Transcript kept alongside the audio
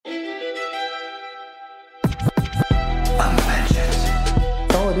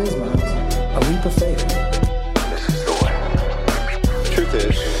is, Miles. A leap of faith. This is the way. Truth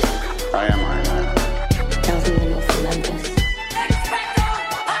is, I am Iron Man. Tells me you're from Memphis.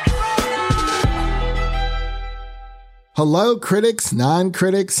 Hello, critics,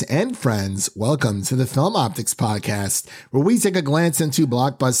 non-critics, and friends. Welcome to the Film Optics Podcast, where we take a glance into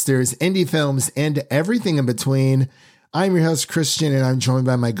blockbusters, indie films, and everything in between. I'm your host, Christian, and I'm joined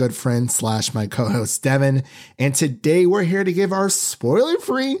by my good friend / my co-host, Devin. And today we're here to give our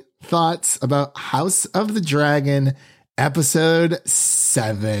spoiler-free thoughts about House of the Dragon Episode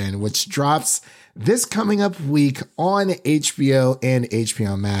 7, which drops this coming up week on HBO and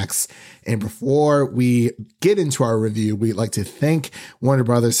HBO Max. And before we get into our review, we'd like to thank Warner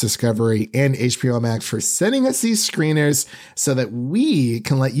Brothers Discovery and HBO Max for sending us these screeners so that we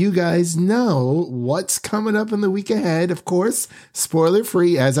can let you guys know what's coming up in the week ahead. Of course, spoiler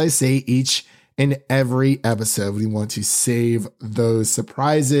free, as I say each and every episode. We want to save those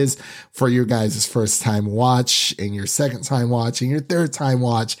surprises for your guys' first time watch and your second time watch and your third time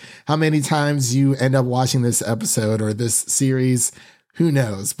watch. How many times you end up watching this episode or this series, who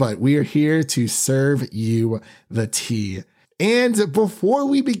knows? But we are here to serve you the tea. And before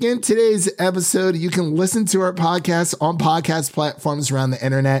we begin today's episode, you can listen to our podcast on podcast platforms around the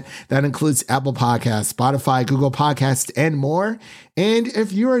internet. That includes Apple Podcasts, Spotify, Google Podcasts, and more. And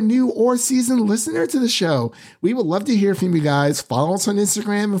if you're a new or seasoned listener to the show, we would love to hear from you guys. Follow us on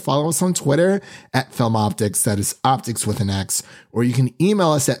Instagram and follow us on Twitter at Film Optics. That is optics with an X. Or you can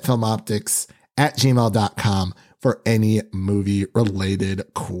email us at filmoptics@gmail.com for any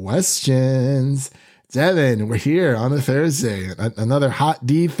movie-related questions. Devin, we're here on a Thursday, another hot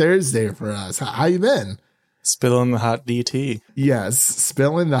D Thursday for us. How you been? Spilling the hot DT. Yes,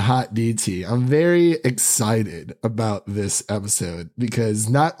 spilling the hot DT. I'm very excited about this episode because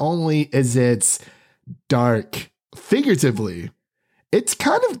not only is it dark figuratively, it's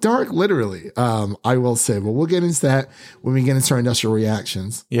kind of dark literally, I will say. But we'll get into that when we get into our initial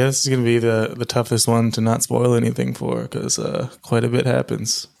reactions. Yeah, this is going to be the toughest one to not spoil anything for because quite a bit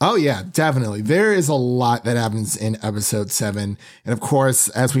happens. Oh, yeah, definitely. There is a lot that happens in episode 7. And of course,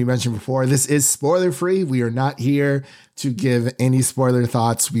 as we mentioned before, this is spoiler free. We are not here to give any spoiler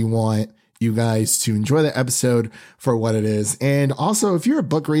thoughts. We want you guys to enjoy the episode for what it is. And also, if you're a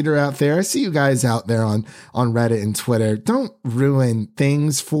book reader out there, I see you guys out there on Reddit and Twitter. Don't ruin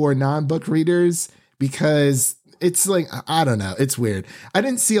things for non-book readers because it's like, I don't know. It's weird. I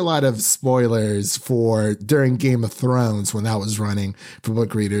didn't see a lot of spoilers for during Game of Thrones when that was running for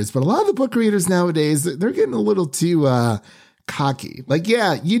book readers. But a lot of the book readers nowadays, they're getting a little too cocky. Like,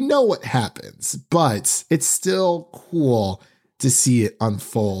 yeah, you know what happens, but it's still cool to see it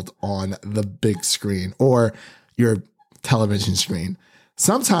unfold on the big screen or your television screen.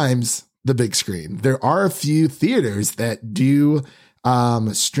 Sometimes the big screen. There are a few theaters that do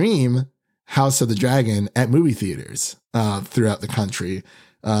stream House of the Dragon at movie theaters throughout the country.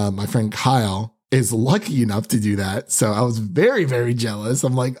 My friend Kyle is lucky enough to do that. So I was very, very jealous.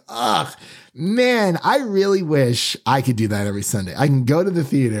 I'm like, man, I really wish I could do that every Sunday. I can go to the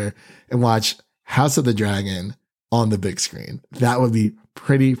theater and watch House of the Dragon on the big screen. That would be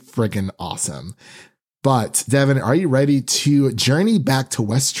pretty freaking awesome. But Devin, are you ready to journey back to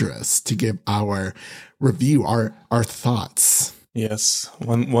Westeros to give our review, our thoughts? Yes,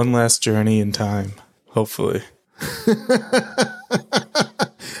 one last journey in time, hopefully.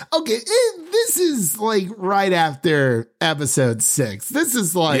 Okay, this is like right after episode 6. This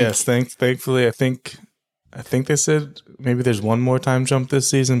is like, yes. Thankfully, I think they said maybe there's one more time jump this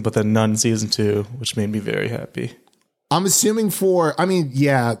season, but then none season 2, which made me very happy. I'm assuming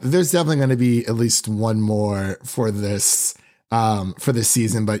there's definitely going to be at least one more for this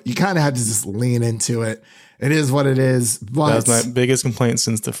season, but you kind of have to just lean into it. It is what it is. But that was my biggest complaint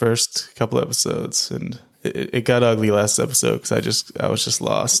since the first couple episodes, and it got ugly last episode because I was just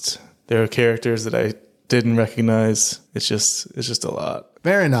lost. There are characters that I didn't recognize. It's just a lot.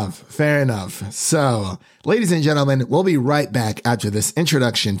 Fair enough. So, ladies and gentlemen, we'll be right back after this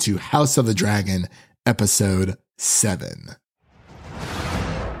introduction to House of the Dragon, episode 7.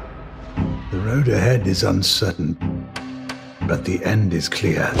 The road ahead is uncertain, but the end is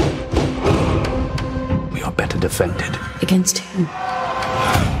clear. We are better defended. Against whom?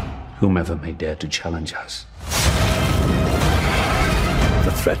 Whomever may dare to challenge us.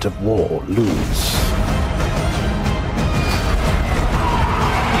 The threat of war looms.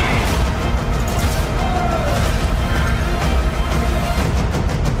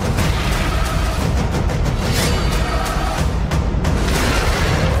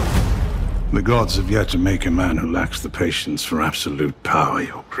 The gods have yet to make a man who lacks the patience for absolute power,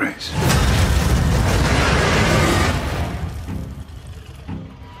 Your Grace.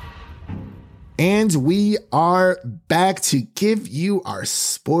 And we are back to give you our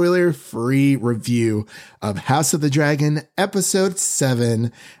spoiler-free review of House of the Dragon, Episode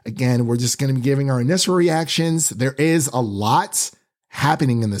 7. Again, we're just going to be giving our initial reactions. There is a lot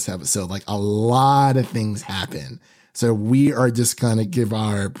happening in this episode, like a lot of things happen. So we are just going to give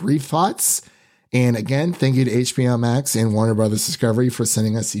our brief thoughts. And again, thank you to HBO Max and Warner Brothers Discovery for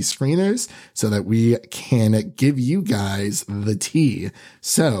sending us these screeners so that we can give you guys the tea.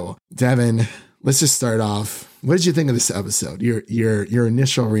 So, Devin, let's just start off. What did you think of this episode? Your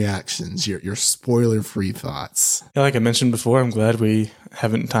initial reactions, your spoiler-free thoughts. Yeah, like I mentioned before, I'm glad we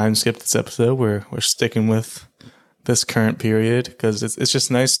haven't time skipped this episode. We're sticking with this current period because it's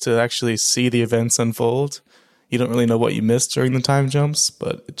just nice to actually see the events unfold. You don't really know what you missed during the time jumps,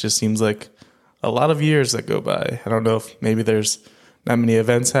 but it just seems like a lot of years that go by. I don't know if maybe there's not many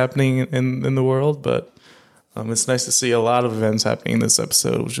events happening in the world, but it's nice to see a lot of events happening in this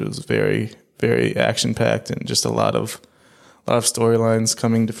episode, which was very, very action-packed and just a lot of storylines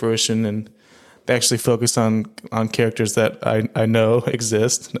coming to fruition. And they actually focused on characters that I know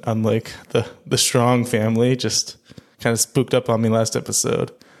exist, unlike the Strong family. Just kind of spooked up on me last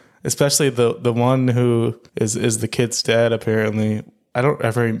episode, especially the one who is the kid's dad, apparently. I don't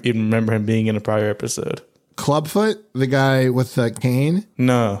ever even remember him being in a prior episode. Clubfoot, the guy with the cane?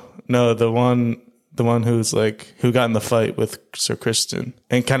 No, the one who's like who got in the fight with Sir Criston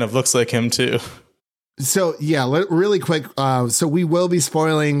and kind of looks like him too. So yeah, really quick. So we will be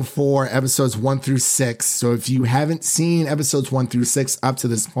spoiling for episodes 1 through 6. So if you haven't seen episodes 1 through 6 up to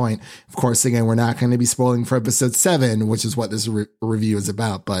this point, of course, again, we're not going to be spoiling for episode 7, which is what this review is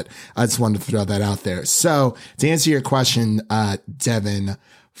about. But I just wanted to throw that out there. So to answer your question, Devin,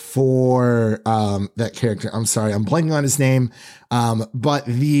 for that character, I'm sorry, I'm blanking on his name. But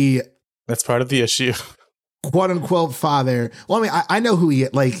that's part of the issue. Quote unquote father. Well, I mean, I know who he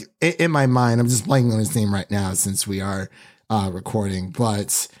is. Like in my mind, I'm just blanking on his name right now since we are recording.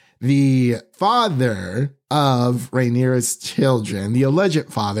 But the father of Rhaenyra's children, the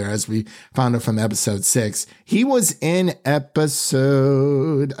alleged father, as we found out from episode 6, he was in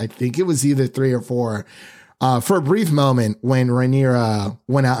episode, I think it was either 3 or 4, for a brief moment when Rhaenyra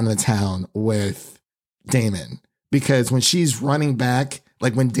went out in the town with Daemon. Because when she's running back,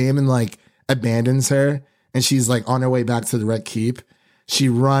 like when Daemon like abandons her, and she's like on her way back to the Red Keep, she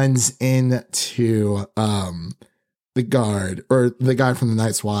runs into the guard or the guy from the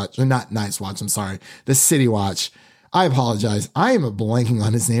Night's Watch, or not Night's Watch, I'm sorry, the City Watch. I apologize. I am blanking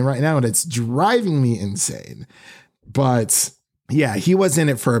on his name right now, and it's driving me insane. But yeah, he was in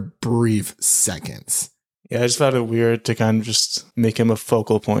it for a brief second. Yeah, I just found it weird to kind of just make him a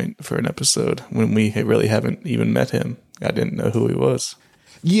focal point for an episode when we really haven't even met him. I didn't know who he was.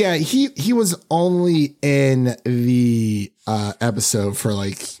 Yeah, he was only in the episode for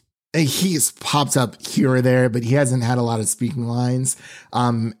like, he's popped up here or there, but he hasn't had a lot of speaking lines.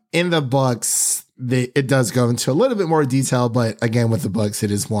 In the books, it does go into a little bit more detail, but again, with the books, it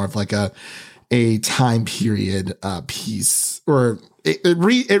is more of like a time period piece, or it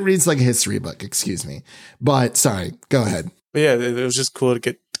reads like a history book, excuse me. But sorry, go ahead. But yeah, it was just cool to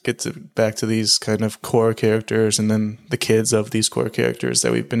get back to these kind of core characters and then the kids of these core characters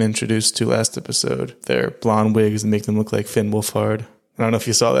that we've been introduced to last episode. Their blonde wigs make them look like Finn Wolfhard. I don't know if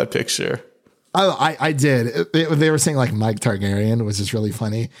you saw that picture. Oh, I did. They were saying like Mike Targaryen, which is really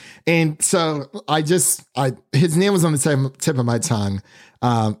funny. And so his name was on the tip of my tongue.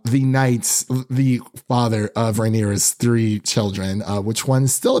 The father of Rhaenyra's 3 children, which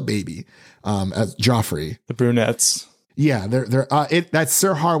one's still a baby, as Joffrey. The brunettes. Yeah, that's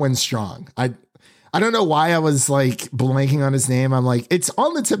Sir Harwin Strong. I don't know why I was like blanking on his name. I'm like, it's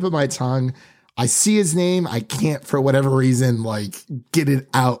on the tip of my tongue. I see his name. I can't, for whatever reason, like get it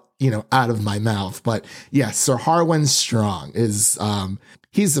out of my mouth. But yeah, Sir Harwin Strong is,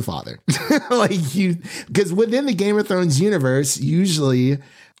 he's the father. Because within the Game of Thrones universe, usually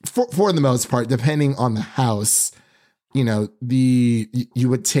for the most part, depending on the house, you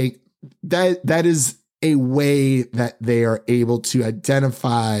would take that is a way that they are able to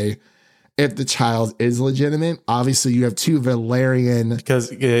identify if the child is legitimate. Obviously, you have 2 Valyrian.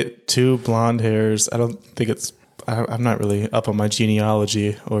 Because 2 blonde hairs, I don't think I'm not really up on my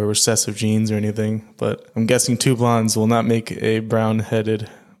genealogy or recessive genes or anything, but I'm guessing 2 blondes will not make a brown-headed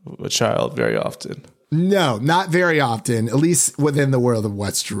child very often. No, not very often, at least within the world of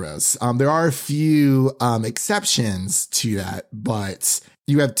Westeros. There are a few exceptions to that, but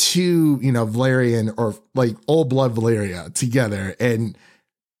you have 2, Valyrian or like old blood Valyria together, and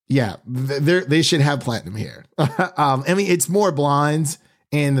yeah, they should have platinum hair. I mean, it's more blonde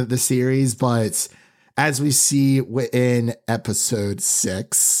in the series, but as we see in episode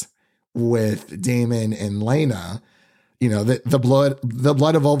 6, with Daemon and Laena, you know, the blood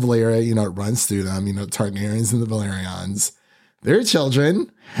of Valyria, you know, it runs through them, you know, Targaryens and the Valerians. Their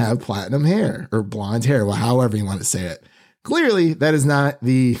children have platinum hair or blonde hair, well, however you want to say it. Clearly, that is not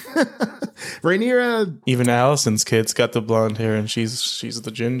the Rhaenyra. Even Alicent's kids got the blonde hair, and she's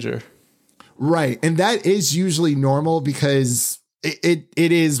the ginger. Right. And that is usually normal because it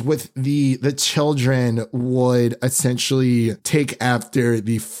is with the children would essentially take after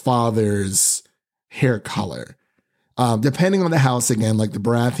the father's hair color. Depending on the house, again, like the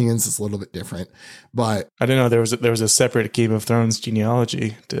Baratheons is a little bit different, but I didn't know there was a separate Game of Thrones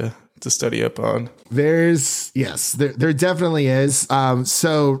genealogy to study up on. There definitely is.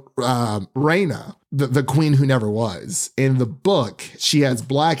 So Rhaena, the queen who never was, in the book, she has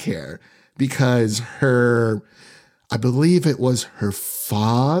black hair because I believe it was her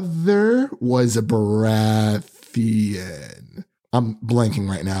father was a Baratheon. I'm blanking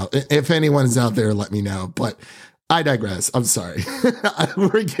right now. If anyone is out there, let me know. But I digress. I'm sorry.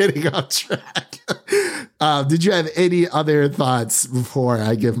 We're getting off track. Did you have any other thoughts before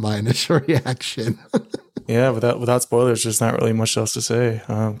I give my initial reaction? Yeah, without spoilers, there's not really much else to say.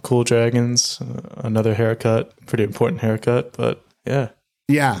 Cool dragons, another haircut, pretty important haircut, but yeah.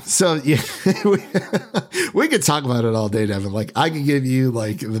 Yeah. So yeah, we could talk about it all day, Devin. Like I could give you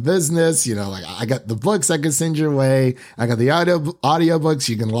like the business, you know, like I got the books I could send your way. I got the audio books.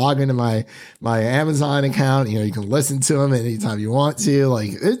 You can log into my Amazon account. You know, you can listen to them anytime you want to.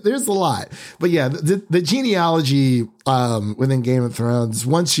 Like there's a lot, but yeah, the genealogy, within Game of Thrones,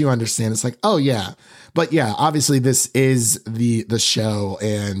 once you understand, it's like, oh yeah, but yeah, obviously this is the show.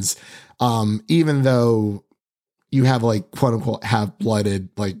 And, even though you have like quote unquote half-blooded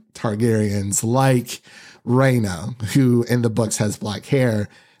like Targaryens like Rhaena, who in the books has black hair.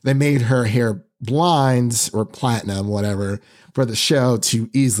 They made her hair blonde or platinum, whatever, for the show to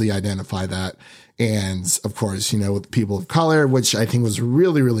easily identify that. And of course, you know, with people of color, which I think was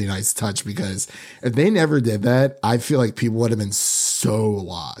really, really nice touch, because if they never did that, I feel like people would have been so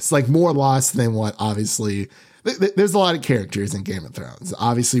lost, like more lost than what obviously. There's a lot of characters in Game of Thrones.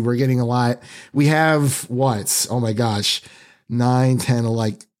 Obviously, we're getting a lot. We have what? Oh my gosh, 9, 10,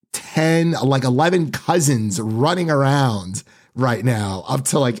 like 10, like 11 cousins running around right now up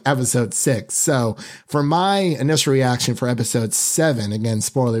to like episode 6. So for my initial reaction for episode 7, again,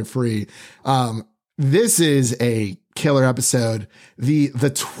 spoiler free, this is a killer episode.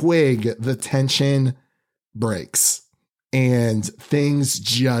 The tension breaks and things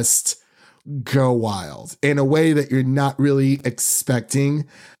just go wild in a way that you're not really expecting.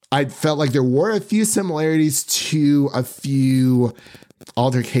 I felt like there were a few similarities to a few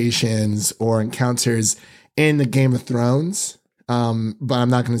altercations or encounters in the Game of Thrones. But I'm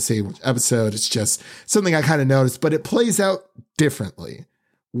not going to say which episode. It's just something I kind of noticed, but it plays out differently,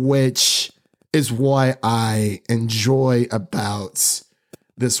 which is what I enjoy about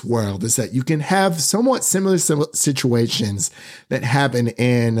this world, is that you can have somewhat similar situations that happen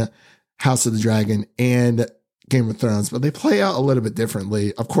in House of the Dragon and Game of Thrones, but they play out a little bit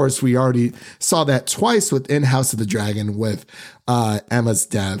differently. Of course, we already saw that twice within House of the Dragon with Emma's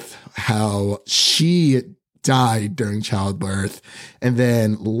death, how she died during childbirth, and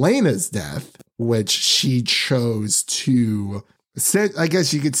then Laena's death, which she chose to, I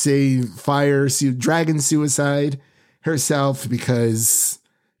guess you could say, dragon suicide herself because,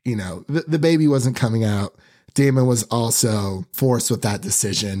 you know, the baby wasn't coming out. Daemon was also forced with that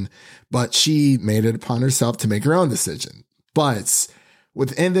decision, but she made it upon herself to make her own decision. But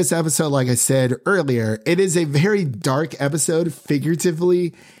within this episode, like I said earlier, it is a very dark episode,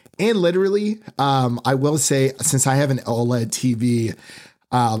 figuratively and literally. I will say, since I have an OLED TV,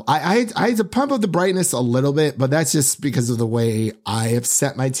 I had to pump up the brightness a little bit, but that's just because of the way I have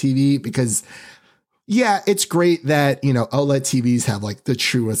set my TV, because yeah, it's great that, you know, OLED TVs have like the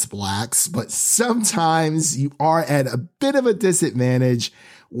truest blacks, but sometimes you are at a bit of a disadvantage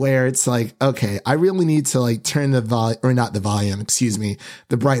where it's like, okay, I really need to like turn the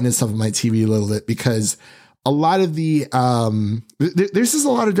brightness of my TV a little bit, because a lot of there's just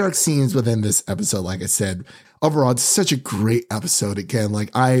a lot of dark scenes within this episode. Like I said, overall, it's such a great episode. Again,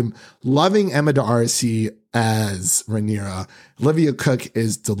 like I'm loving Emma D'Arcy as Rhaenyra. Olivia Cook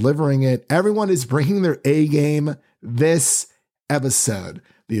is delivering it. Everyone is bringing their A game this episode.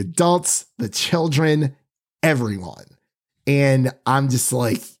 The adults, the children, everyone. And I'm just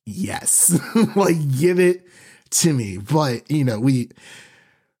like, yes, like give it to me. But, you know,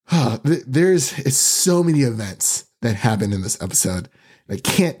 there's so many events that happen in this episode. I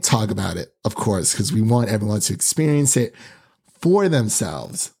can't talk about it, of course, because we want everyone to experience it for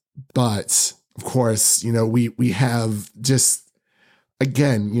themselves. But of course, you know, we have just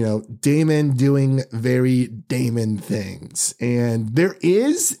again, Damon doing very Damon things. And there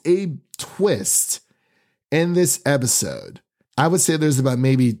is a twist in this episode. I would say there's about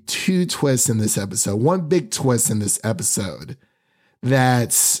maybe 2 twists in this episode. One big twist in this episode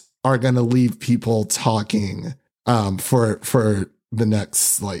that are going to leave people talking for the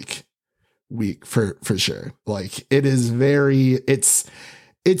next week for sure. It is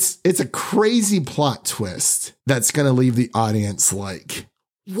it's a crazy plot twist that's going to leave the audience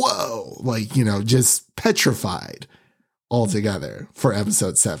whoa, just petrified altogether for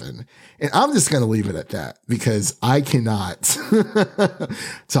episode 7. And I'm just going to leave it at that because I cannot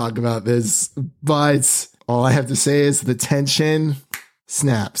talk about this, but all I have to say is the tension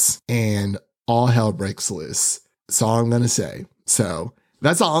snaps and all hell breaks loose. That's all I'm going to say. So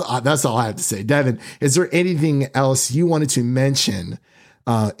that's all I have to say. Devin, is there anything else you wanted to mention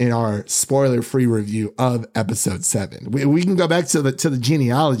in our spoiler-free review of episode 7? We can go back to the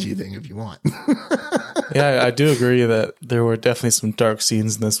genealogy thing if you want. Yeah, I do agree that there were definitely some dark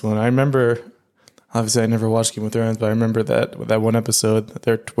scenes in this one. I remember, obviously I never watched Game of Thrones, but I remember that one episode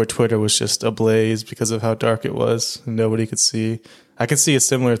where Twitter was just ablaze because of how dark it was and nobody could see. I could see a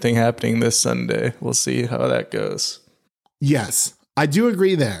similar thing happening this Sunday. We'll see how that goes. Yes, I do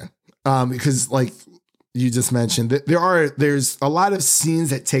agree there. Because you just mentioned that there's a lot of scenes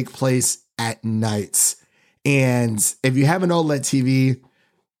that take place at nights. And if you have an OLED TV,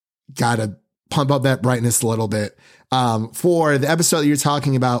 gotta pump up that brightness a little bit. For the episode that you're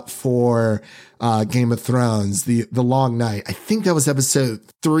talking about for Game of Thrones, the Long Night, I think that was episode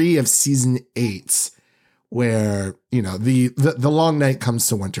 3 of season 8, where, the Long Night comes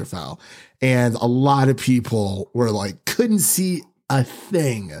to Winterfell. And a lot of people were couldn't see a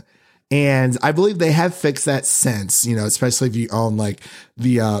thing. And I believe they have fixed that since, especially if you own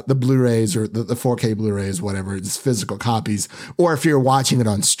the Blu-rays or the 4K Blu-rays, whatever, just physical copies, or if you're watching it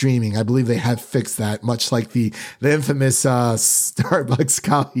on streaming. I believe they have fixed that, much like the infamous Starbucks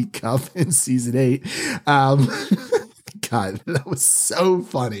coffee cup in season 8. God, that was so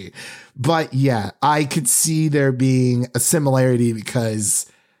funny. But yeah, I could see there being a similarity because,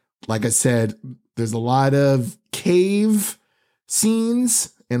 like I said, there's a lot of cave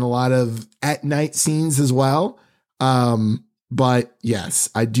scenes and a lot of at night scenes as well. But yes,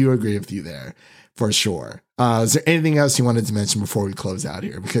 I do agree with you there for sure. Is there anything else you wanted to mention before we close out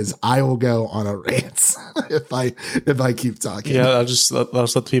here? Because I will go on a rant if I keep talking. Yeah, I'll just let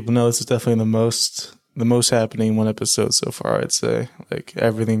the people know this is definitely the most happening one episode so far. I'd say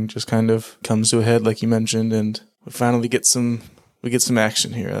everything just kind of comes to a head, like you mentioned, and we finally get some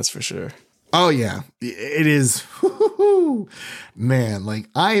action here. That's for sure. Oh yeah, it is. Man,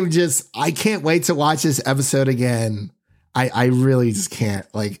 I can't wait to watch this episode again. I really just can't.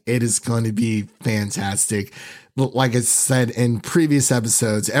 It is going to be fantastic. But like I said in previous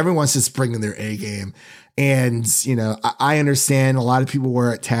episodes, everyone's just bringing their A game. And, I understand a lot of people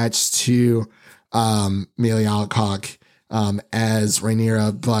were attached to Amelia Alcock as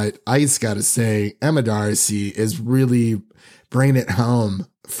Rhaenyra, but I just got to say, Emma Darcy is really bringing it home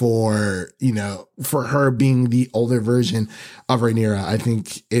for her being the older version of Rhaenyra. I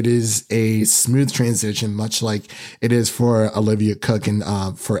think it is a smooth transition, much like it is for Olivia Cook and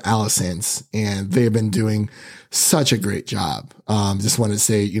for Alicent, and they've been doing such a great job. Just want to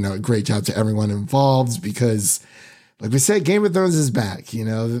say, a great job to everyone involved because, like we said, Game of Thrones is back.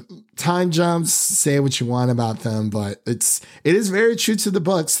 Time jumps, say what you want about them, but it is very true to the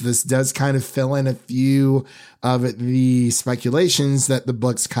books. This does kind of fill in a few of the speculations that the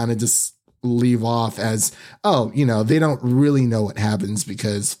books kind of just leave off as, they don't really know what happens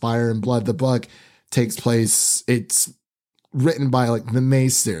because Fire and Blood, the book, takes place. It's written by the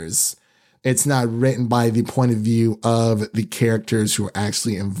Maesters. It's not written by the point of view of the characters who are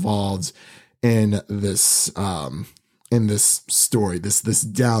actually involved in this story, this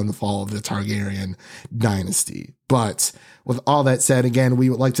downfall of the Targaryen dynasty. But with all that said, again, we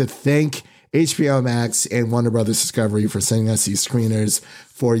would like to thank HBO Max and Warner Brothers Discovery for sending us these screeners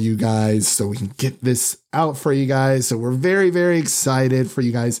for you guys so we can get this out for you guys. So we're very, very excited for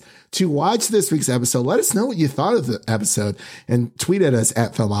you guys to watch this week's episode. Let us know what you thought of the episode and tweet at us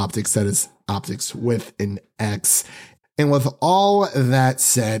at Film Optics. That is Optics with an X. And with all that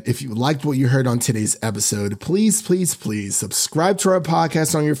said, if you liked what you heard on today's episode, please, please, please subscribe to our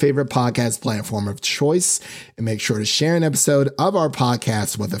podcast on your favorite podcast platform of choice and make sure to share an episode of our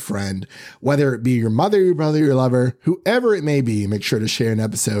podcast with a friend, whether it be your mother, your brother, your lover, whoever it may be. Make sure to share an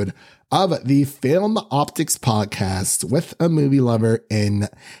episode of the Film Optics podcast with a movie lover in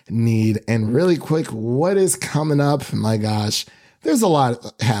need. And really quick, what is coming up? My gosh, there's a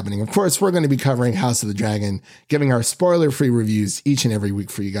lot happening. Of course, we're going to be covering House of the Dragon, giving our spoiler-free reviews each and every week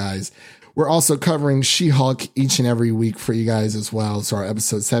for you guys. We're also covering She-Hulk each and every week for you guys as well. So our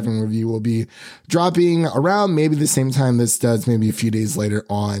episode 7 review will be dropping around maybe the same time this does, maybe a few days later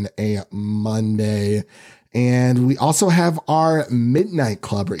on a Monday. And we also have our the Midnight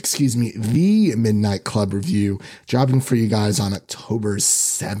Club review dropping for you guys on October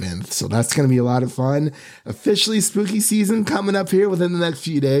 7th. So that's going to be a lot of fun. Officially spooky season coming up here within the next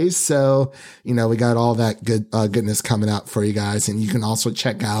few days. So, we got all that goodness coming out for you guys. And you can also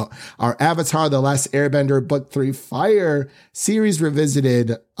check out our Avatar: The Last Airbender Book 3 Fire series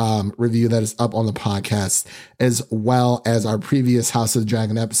revisited review that is up on the podcast, as well as our previous House of the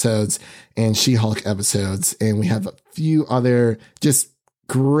Dragon episodes and She-Hulk episodes. And we have a few other just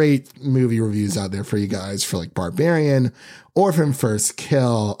great movie reviews out there for you guys for like Barbarian, Orphan First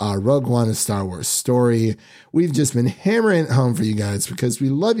Kill, Rogue One, A Star Wars Story. We've just been hammering it home for you guys because we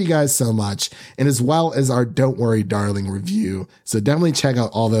love you guys so much, and as well as our Don't Worry Darling review. So definitely check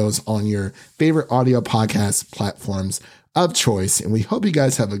out all those on your favorite audio podcast platforms of choice. And we hope you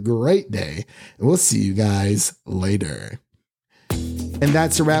guys have a great day, and we'll see you guys later. And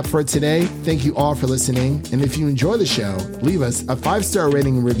that's a wrap for today. Thank you all for listening. And if you enjoy the show, leave us a 5-star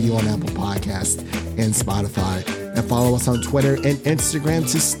rating and review on Apple Podcasts and Spotify. And follow us on Twitter and Instagram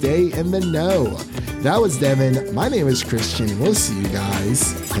to stay in the know. That was Devin. My name is Christian. We'll see you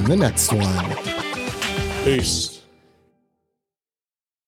guys in the next one. Peace.